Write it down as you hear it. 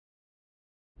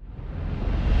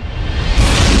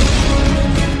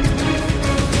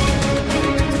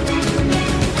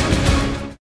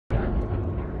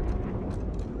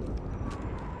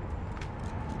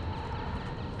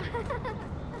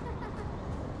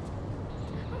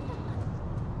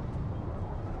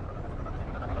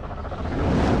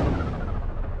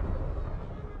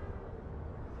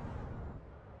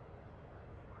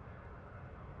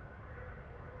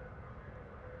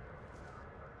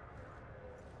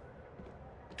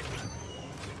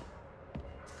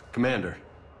Commander.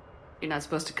 You're not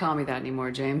supposed to call me that anymore,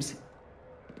 James.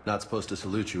 Not supposed to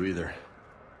salute you either.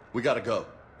 We gotta go.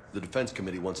 The Defense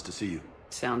Committee wants to see you.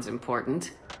 Sounds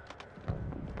important.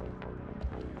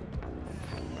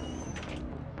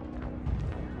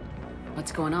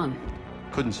 What's going on?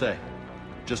 Couldn't say.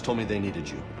 Just told me they needed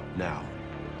you. Now.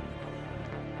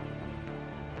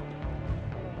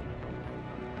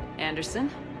 Anderson?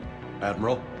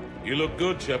 Admiral? You look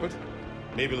good, Shepard.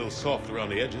 Maybe a little soft around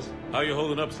the edges. How you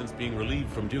holding up since being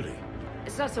relieved from duty?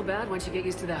 It's not so bad once you get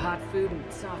used to the hot food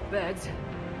and soft beds.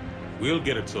 We'll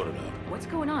get it sorted out. What's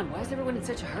going on? Why is everyone in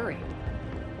such a hurry?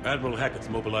 Admiral Hackett's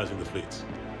mobilizing the fleets.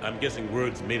 I'm guessing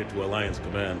word's made it to Alliance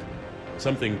Command.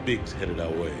 Something big's headed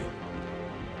our way.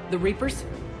 The Reapers?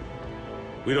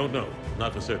 We don't know.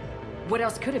 Not for certain. What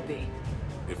else could it be?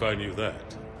 If I knew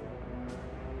that.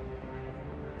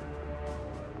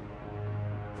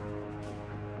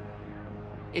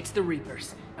 It's the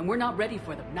Reapers, and we're not ready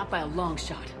for them, not by a long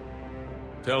shot.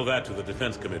 Tell that to the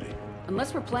Defense Committee.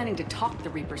 Unless we're planning to talk the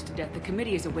Reapers to death, the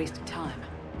committee is a waste of time.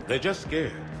 They're just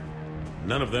scared.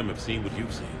 None of them have seen what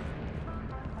you've seen.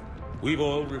 We've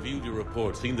all reviewed your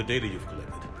report, seen the data you've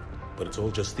collected, but it's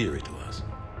all just theory to us.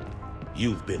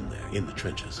 You've been there, in the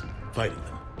trenches, fighting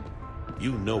them.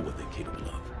 You know what they're capable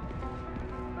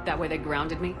of. That way they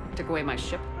grounded me, took away my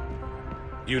ship?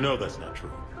 You know that's not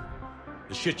true.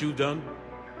 The shit you've done,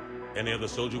 any other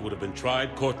soldier would have been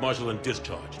tried, court-martialed, and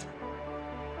discharged.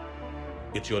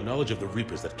 It's your knowledge of the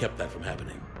Reapers that kept that from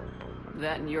happening.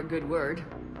 That and your good word.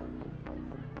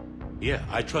 Yeah,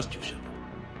 I trust you, Shepard.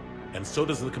 And so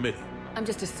does the committee. I'm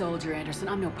just a soldier, Anderson.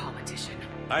 I'm no politician.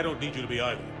 I don't need you to be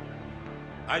either.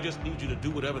 I just need you to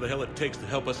do whatever the hell it takes to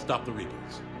help us stop the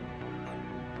Reapers.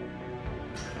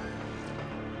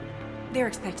 They're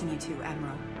expecting you to,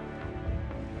 Admiral.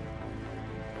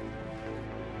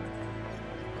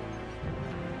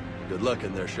 Good luck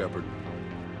in there, Shepard.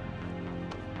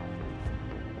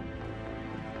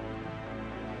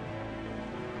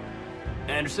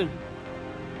 Anderson?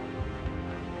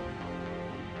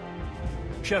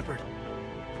 Shepard.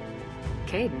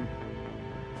 Caden.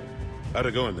 How'd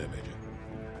it go in there, Major?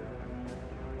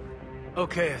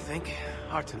 Okay, I think.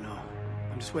 Hard to know.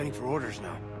 I'm just waiting for orders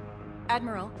now.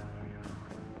 Admiral.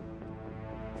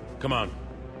 Come on.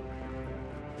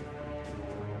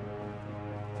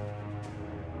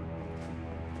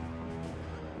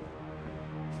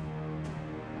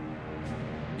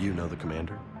 You know the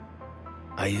commander?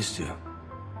 I used to.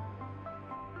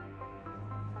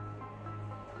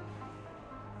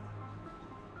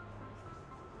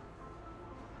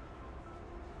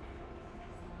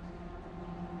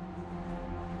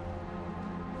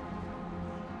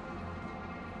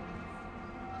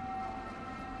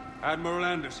 Admiral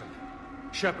Anderson.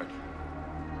 Shepard.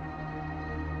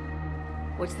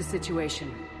 What's the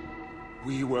situation?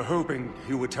 We were hoping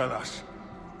you would tell us.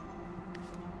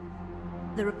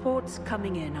 The reports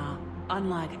coming in are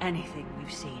unlike anything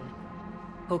we've seen.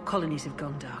 Whole colonies have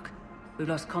gone dark. We've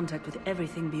lost contact with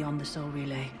everything beyond the Soul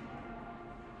Relay.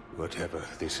 Whatever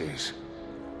this is,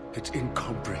 it's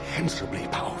incomprehensibly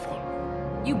powerful.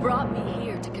 You brought me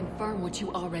here to confirm what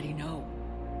you already know.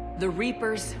 The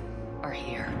Reapers are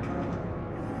here.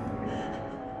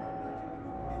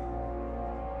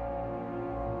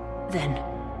 Then,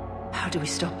 how do we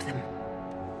stop them?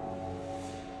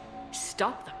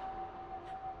 Stop them?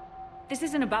 This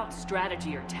isn't about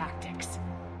strategy or tactics.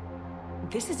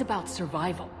 This is about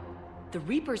survival. The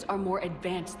Reapers are more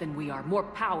advanced than we are, more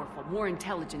powerful, more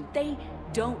intelligent. They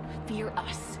don't fear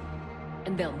us.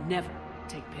 And they'll never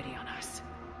take pity on us.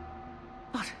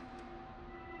 But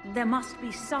there must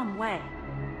be some way.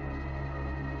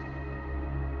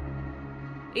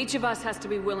 Each of us has to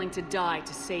be willing to die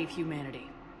to save humanity.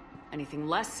 Anything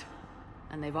less,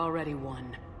 and they've already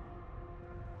won.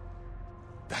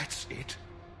 That's it?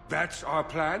 That's our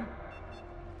plan?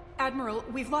 Admiral,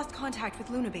 we've lost contact with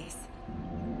Luna Base.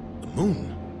 The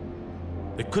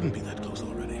moon? It couldn't be that close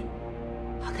already.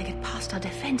 How'd they get past our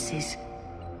defenses?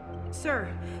 Sir,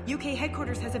 UK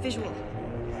headquarters has a visual.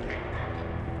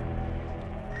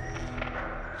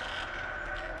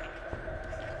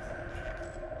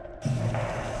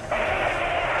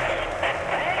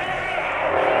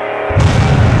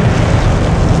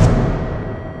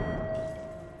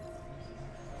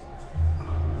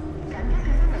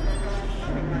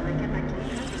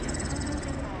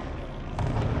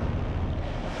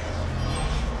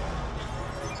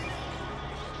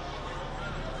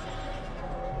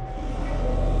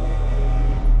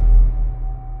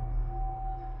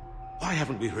 Why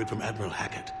haven't we heard from Admiral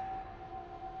Hackett?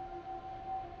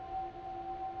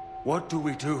 What do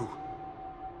we do?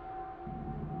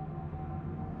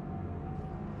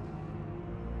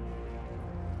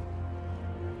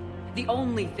 The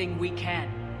only thing we can.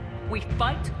 We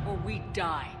fight or we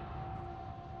die.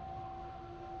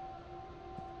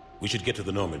 We should get to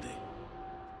the Normandy.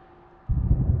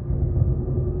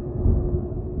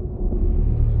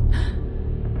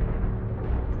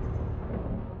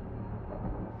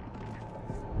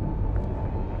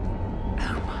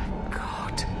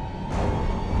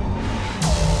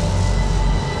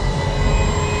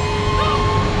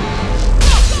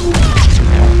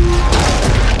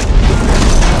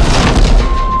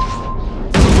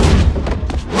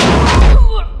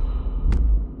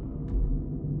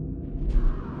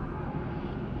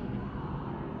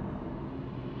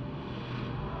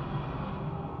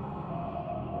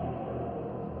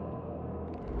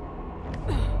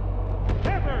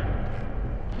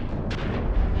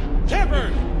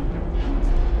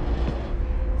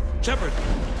 Shepard!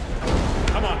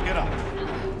 Come on, get up.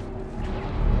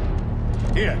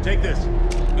 Here, take this.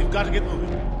 We've got to get moving.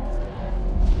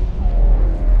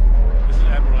 This is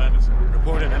Admiral Anderson.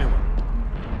 Report in, anyone.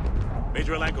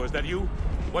 Major Alanko, is that you?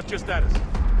 What's your status?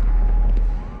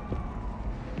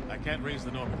 I can't raise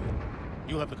the Normandy.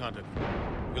 You'll have to contact me.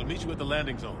 We'll meet you at the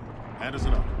landing zone.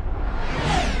 Anderson out.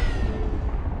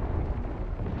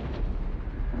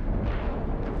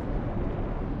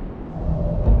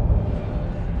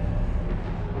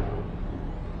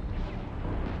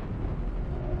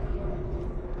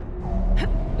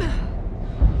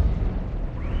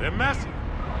 They're massive.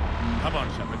 Come on,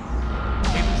 Shepard.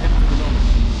 Cable's heading to the Normandy.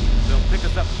 They'll pick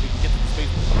us up if we can get to the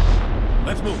spaceport.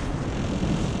 Let's move.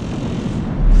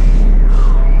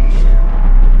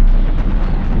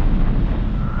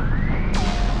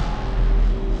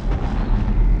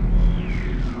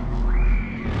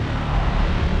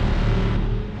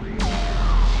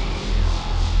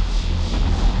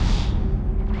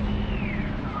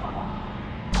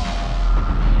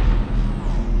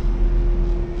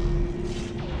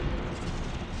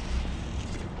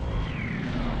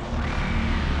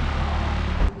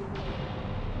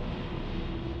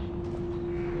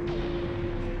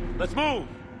 Let's move!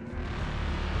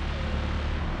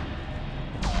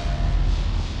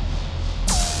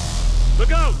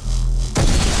 Look out!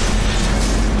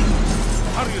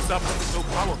 How do you stop something so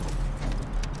powerful?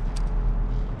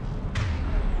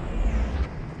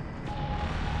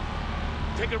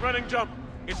 Take a running jump.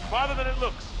 It's farther than it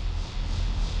looks.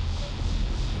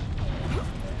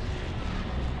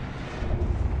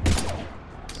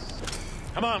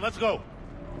 Come on, let's go.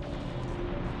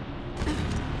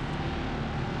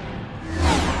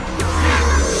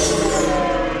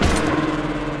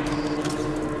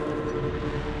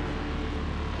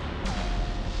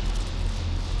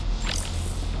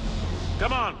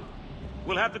 Come on.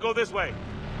 We'll have to go this way.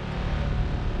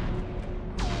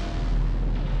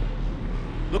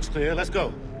 Looks clear. Let's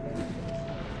go.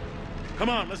 Come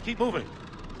on, let's keep moving.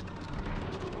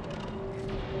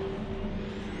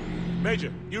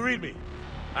 Major, you read me.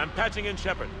 I'm patching in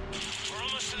Shepard. We're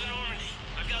almost to the Normandy.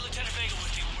 I've got Lieutenant Vega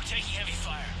with you. We're taking heavy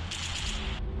fire.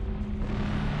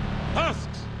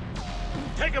 Husks!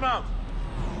 Take him out!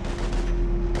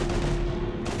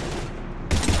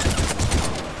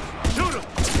 Shoot him!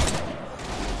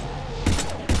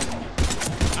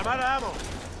 I'm out of ammo.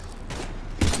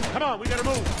 Come on, we gotta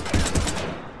move.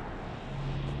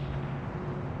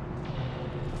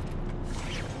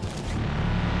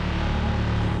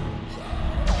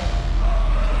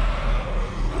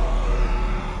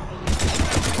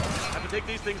 Have to take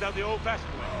these things out the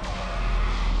old-fashioned way.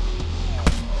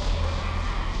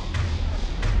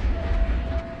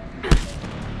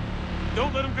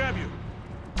 Don't let him grab you.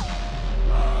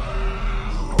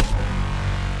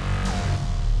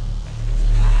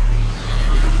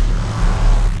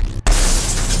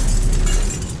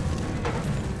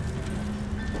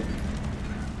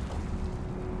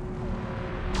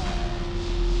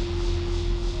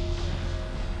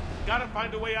 Gotta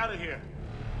find a way out of here.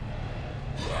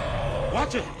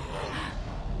 Watch it!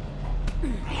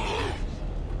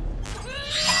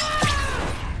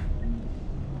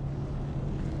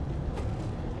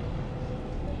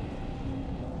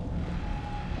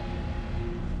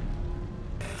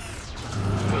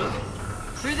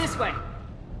 Through this way.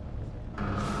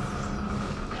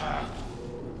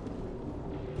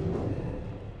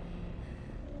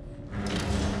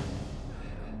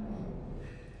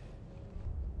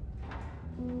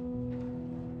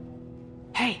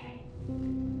 Hey.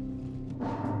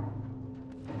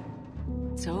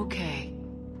 It's okay.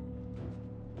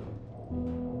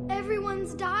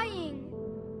 Everyone's dying.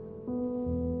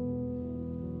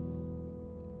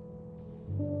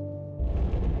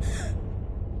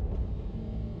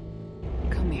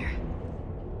 Come here.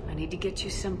 I need to get you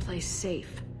someplace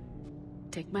safe.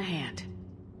 Take my hand.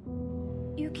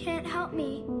 You can't help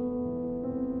me.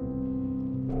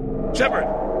 Shepard!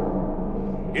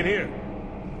 In here.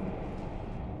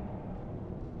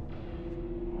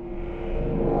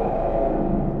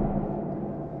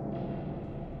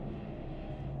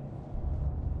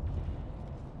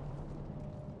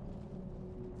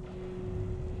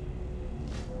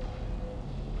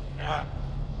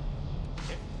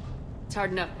 It's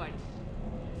hard enough fighting.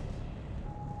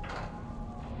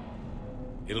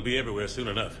 It'll be everywhere soon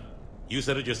enough. You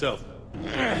said it yourself.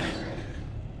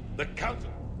 The council.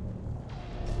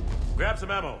 Grab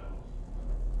some ammo.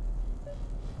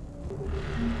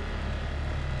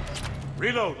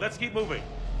 Reload. Let's keep moving.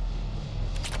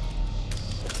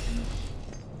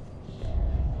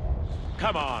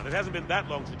 Come on. It hasn't been that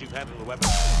long since you've handled a weapon.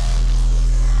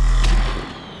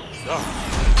 Oh.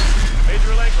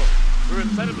 Major Alenko. We're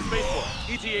inside of the spaceport.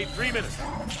 ETA 3 minutes. Made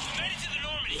it to the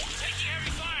Normandy. Taking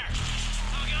heavy fire.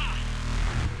 Oh, God.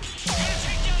 We're gonna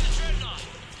take down the dreadnought.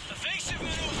 Evasive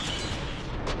maneuver.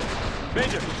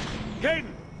 Major!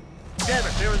 Caden! Damn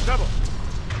it, they're in trouble.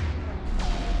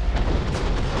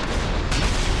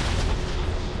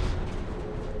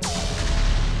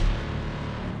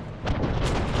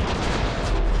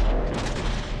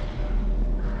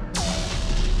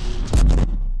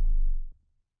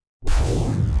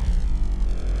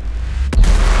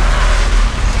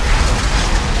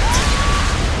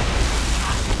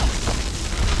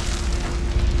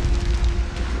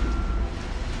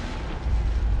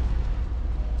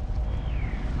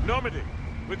 Normandy,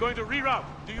 we're going to reroute.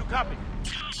 Do you copy?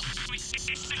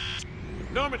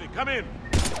 Normandy, come in.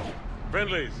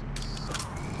 Friendlies.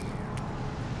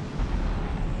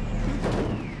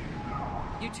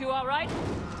 You two all right?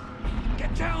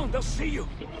 Get down, they'll see you.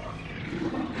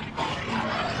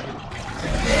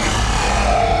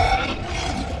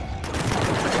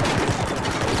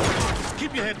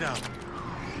 Keep your head down.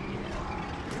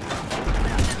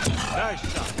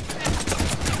 Nice shot.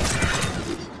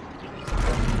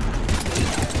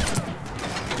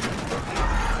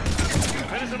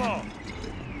 Finish them all.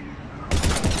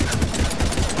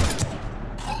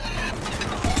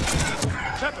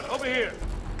 Shepard, over here.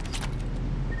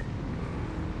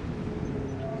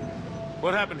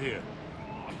 What happened here?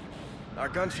 Our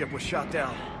gunship was shot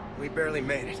down. We barely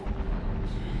made it.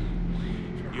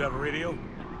 You have a radio?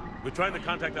 We're trying to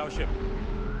contact our ship.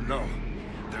 No.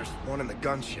 There's one in the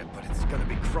gunship, but it's gonna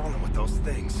be crawling with those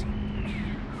things.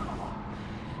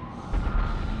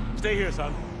 Stay here,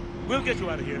 son. We'll get you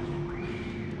out of here.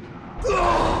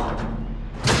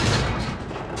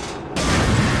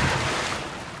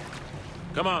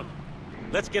 Come on.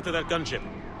 Let's get to that gunship.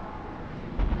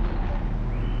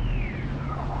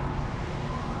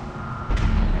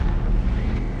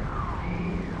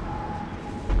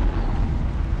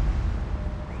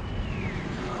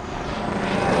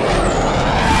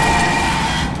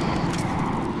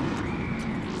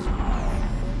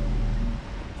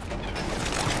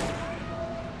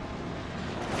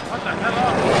 What the hell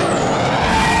are we?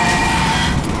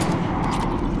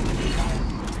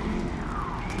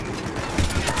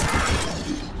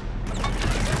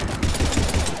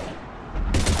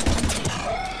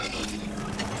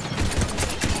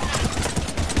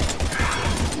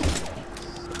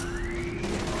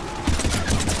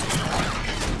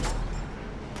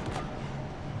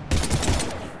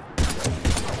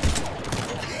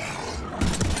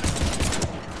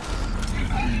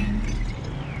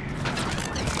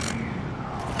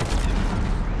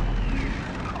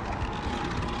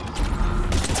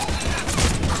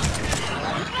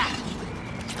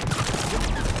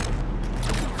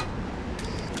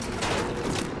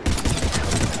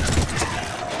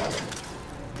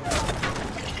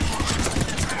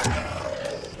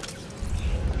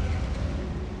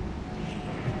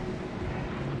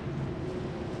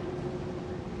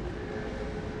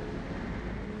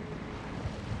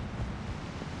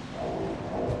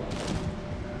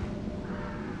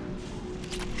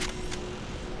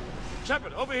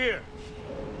 Shepard, over here.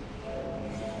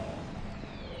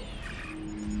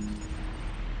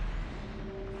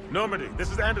 Normandy,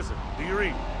 this is Anderson. Do you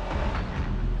read?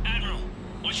 Admiral,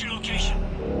 what's your location?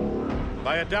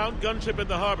 By a downed gunship in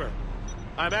the harbor.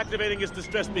 I'm activating its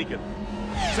distress beacon.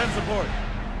 Send support.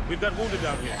 We've got wounded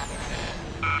down here.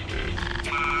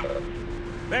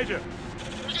 Major!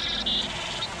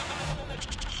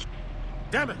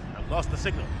 Damn it! I've lost the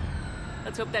signal.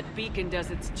 Let's hope that beacon does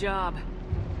its job.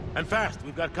 And fast,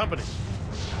 we've got company.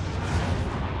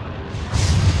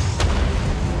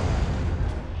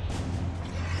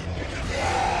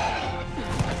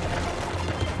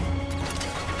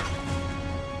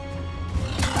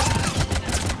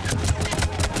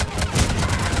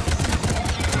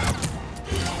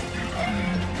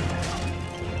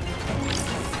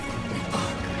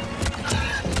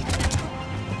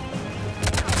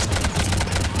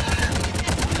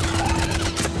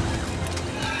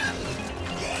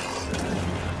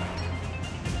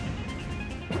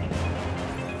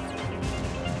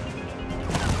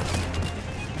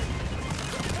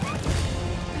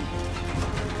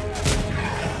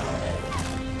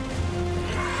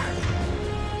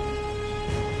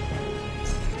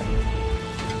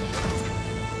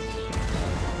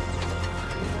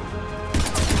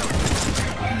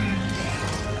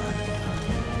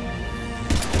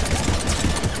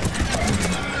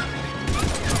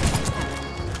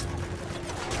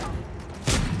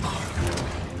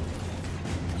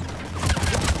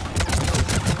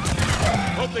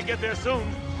 get there soon.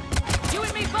 You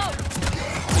and me both!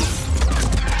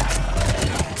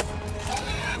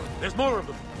 There's more of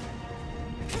them.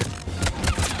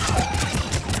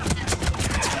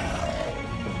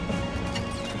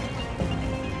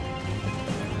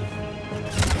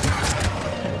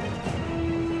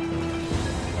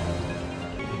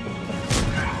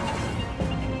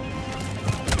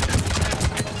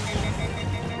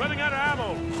 Running out of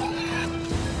ammo.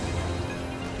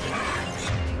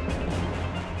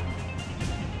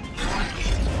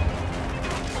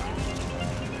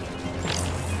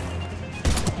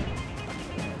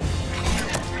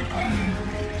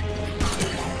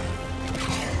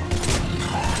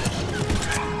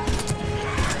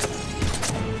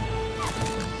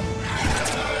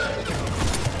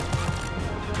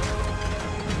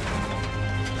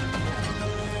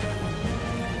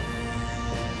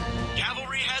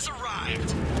 Cavalry has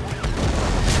arrived.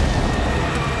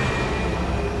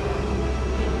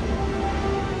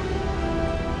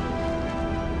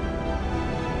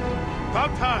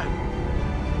 About time.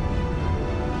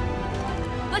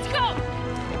 Let's go!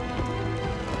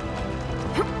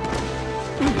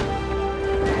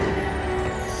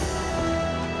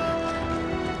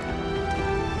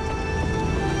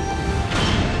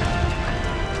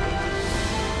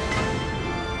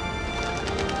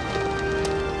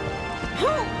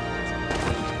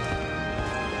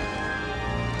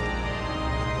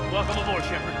 Welcome aboard,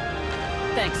 Shepard.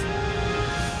 Thanks.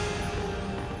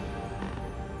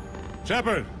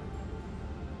 Shepard!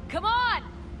 Come on!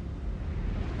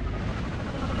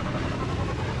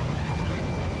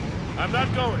 I'm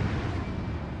not going.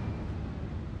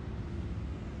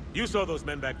 You saw those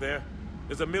men back there.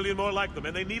 There's a million more like them,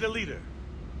 and they need a leader.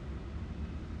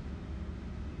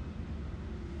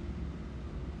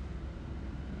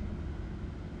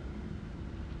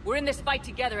 We're in this fight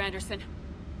together, Anderson.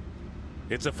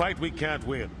 It's a fight we can't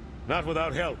win. Not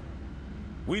without help.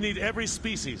 We need every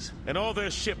species, and all their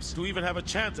ships, to even have a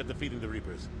chance at defeating the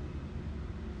Reapers.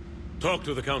 Talk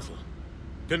to the Council.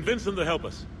 Convince them to help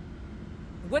us.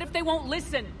 What if they won't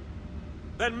listen?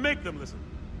 Then make them listen.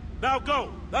 Now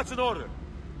go! That's an order!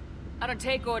 I don't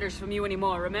take orders from you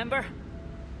anymore, remember?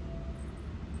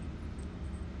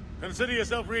 Consider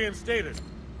yourself reinstated,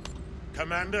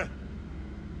 Commander.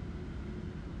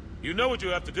 You know what you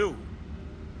have to do.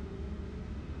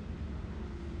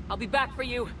 I'll be back for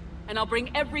you, and I'll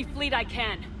bring every fleet I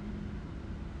can.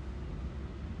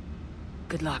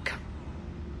 Good luck.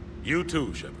 You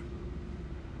too, Shepard.